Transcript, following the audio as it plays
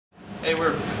Hey,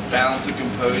 we're Balance And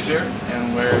Composure,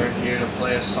 and we're here to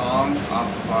play a song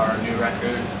off of our new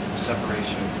record,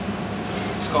 Separation.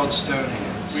 It's called Stone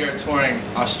Hands. We are touring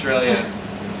Australia,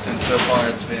 and so far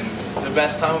it's been the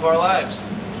best time of our lives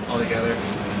all together.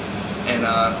 And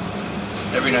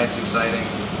every night's exciting.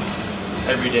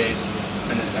 Every day's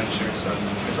an adventure, so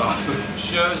it's awesome.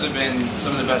 Shows have been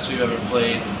some of the best we've ever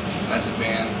played as a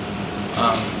band.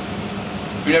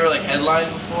 We never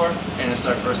headlined before, and it's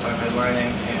our first time headlining,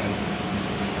 and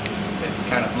it's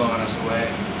kind of blowing us away.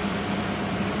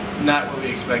 Not what we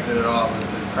expected at all, but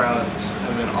the crowds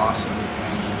have been awesome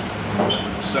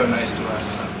and so nice to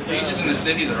us. The beaches and the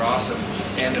cities are awesome,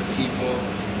 and the people,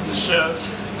 the shows,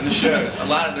 and the shows. There's a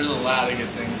lot of good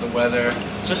things. The weather,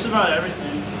 just about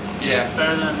everything. Yeah,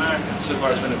 better than America. So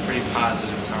far, it's been a pretty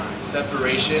positive time.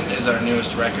 Separation is our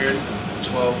newest record,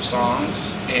 12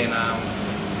 songs, and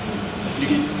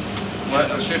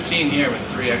there's 15 here with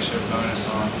 3 extra bonus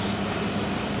songs.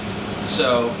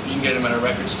 So you can get them at a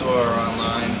record store or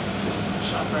online.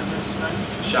 Shock Records, right?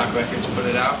 Shock Records put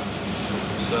it out.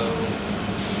 So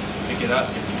pick it up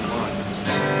if you want.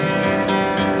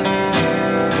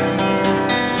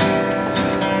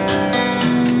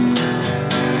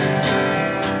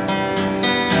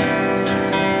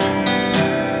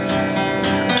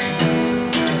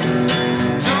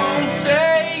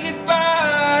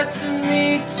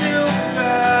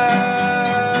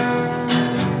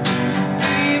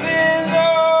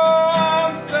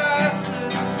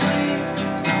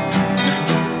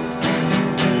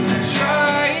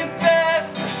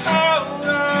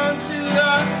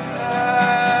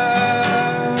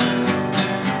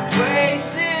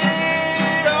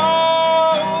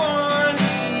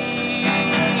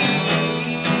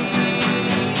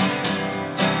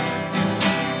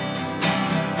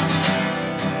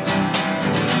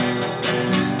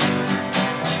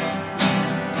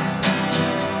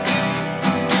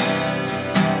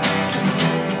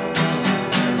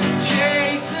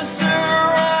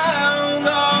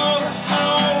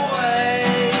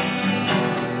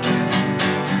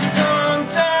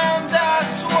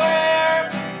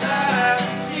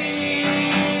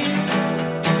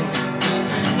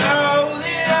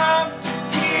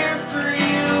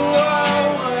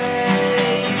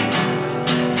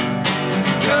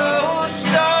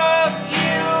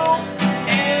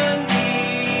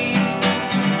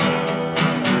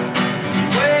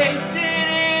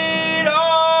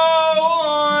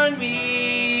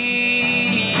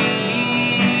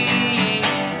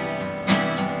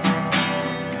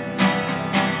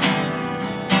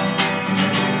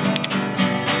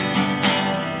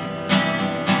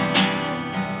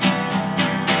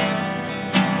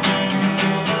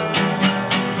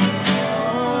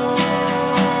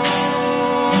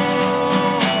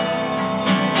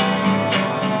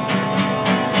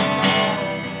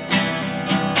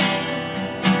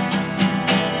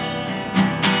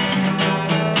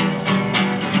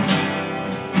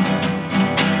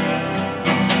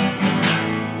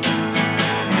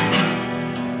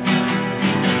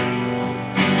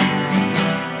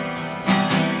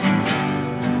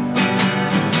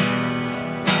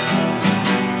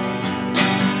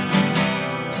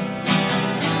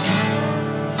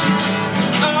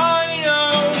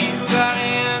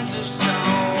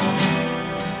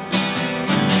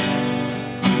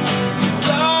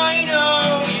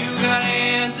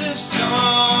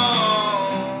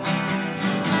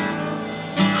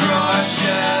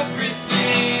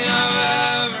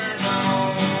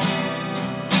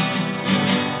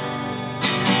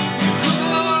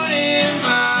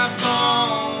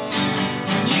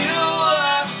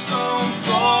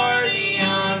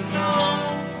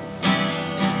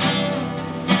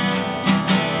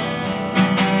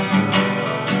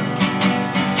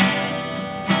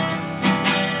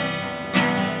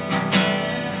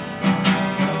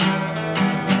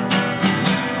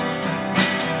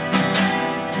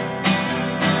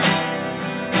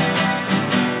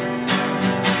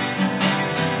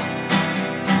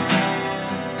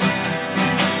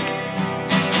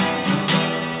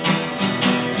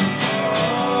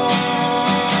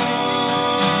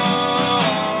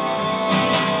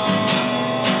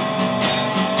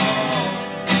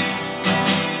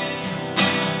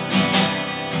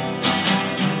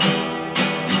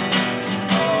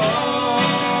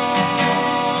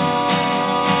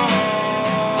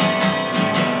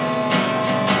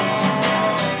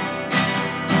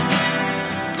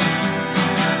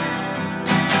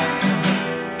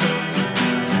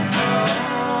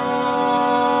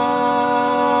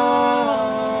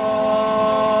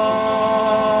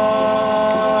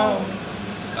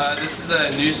 This is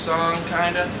a new song,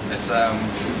 kinda. It's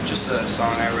just a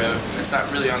song I wrote. It's not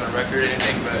really on the record or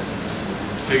anything, but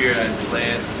I figured I'd play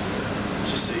it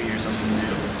just so you hear something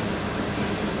new.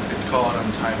 It's called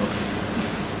Untitled.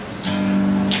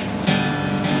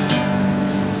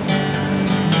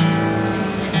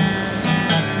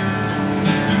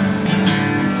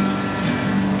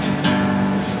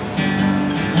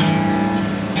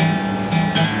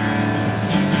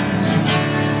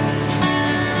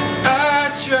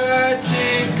 Tried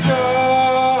to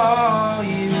call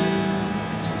you.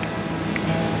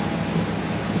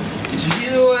 Did you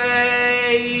hear the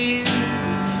wave?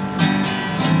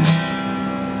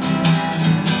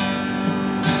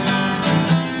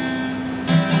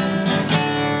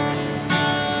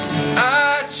 I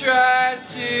tried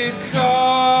to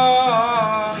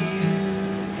call you.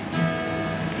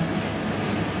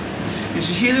 Did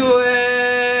you hear the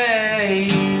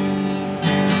wave?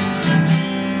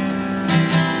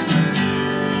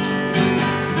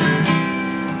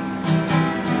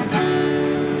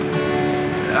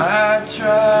 I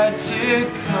tried to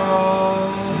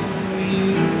call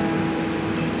you.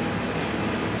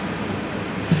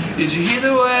 Did you hear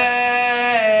the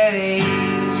wave?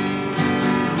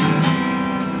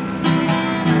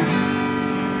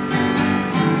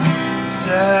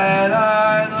 Said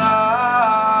I'd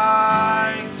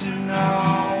like to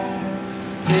know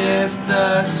if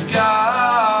the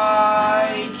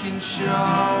sky can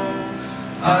show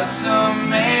us a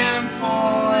man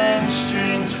pulling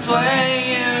strings,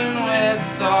 playing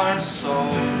with our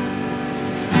soul.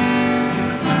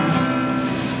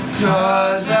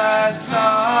 'Cause as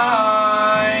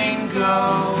time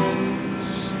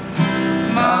goes,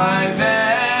 my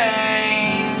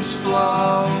veins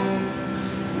flow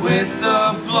with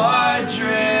the blood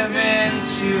driven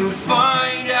to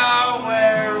find out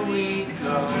where we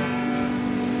go.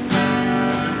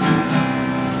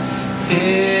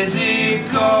 Is it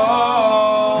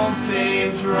gold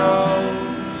paved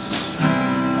roads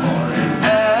or an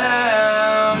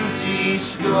empty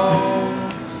skull?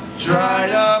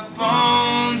 Dried up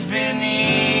bones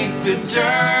beneath the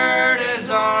dirt as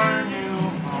our new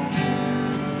home.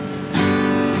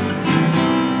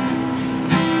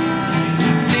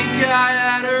 Think I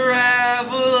had a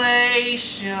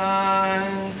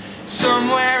revelation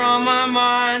somewhere on my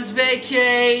mind's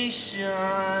vacation,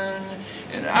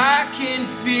 and I can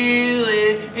feel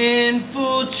it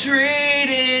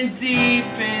infiltrating deep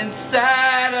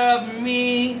inside of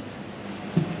me.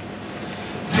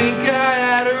 Think I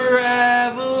had a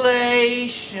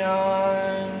revelation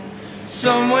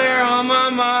somewhere on my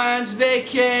mind's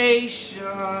vacation,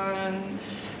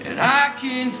 and I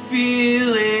can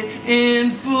feel it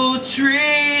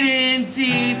infiltrating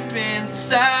deep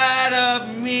inside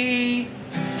of me.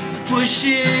 Push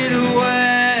it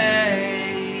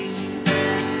away,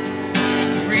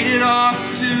 read it off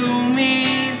to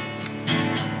me,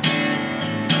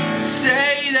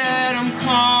 say that I'm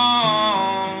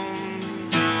calm,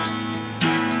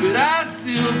 but I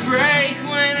still break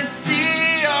when I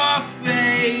see your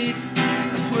face.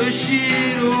 Push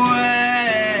it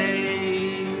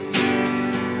away,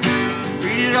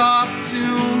 read it off to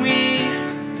me,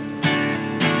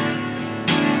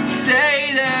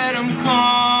 say that I'm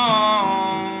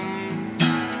calm,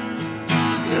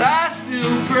 but I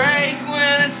still break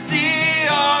when I see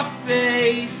your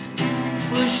face.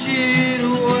 Push it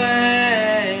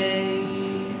away,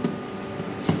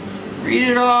 read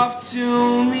it off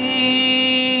to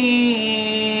me,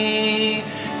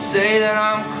 say that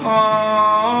I'm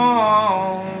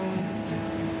calm.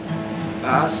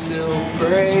 I still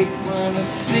break when I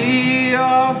see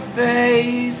your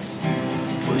face.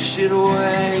 Push it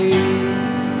away.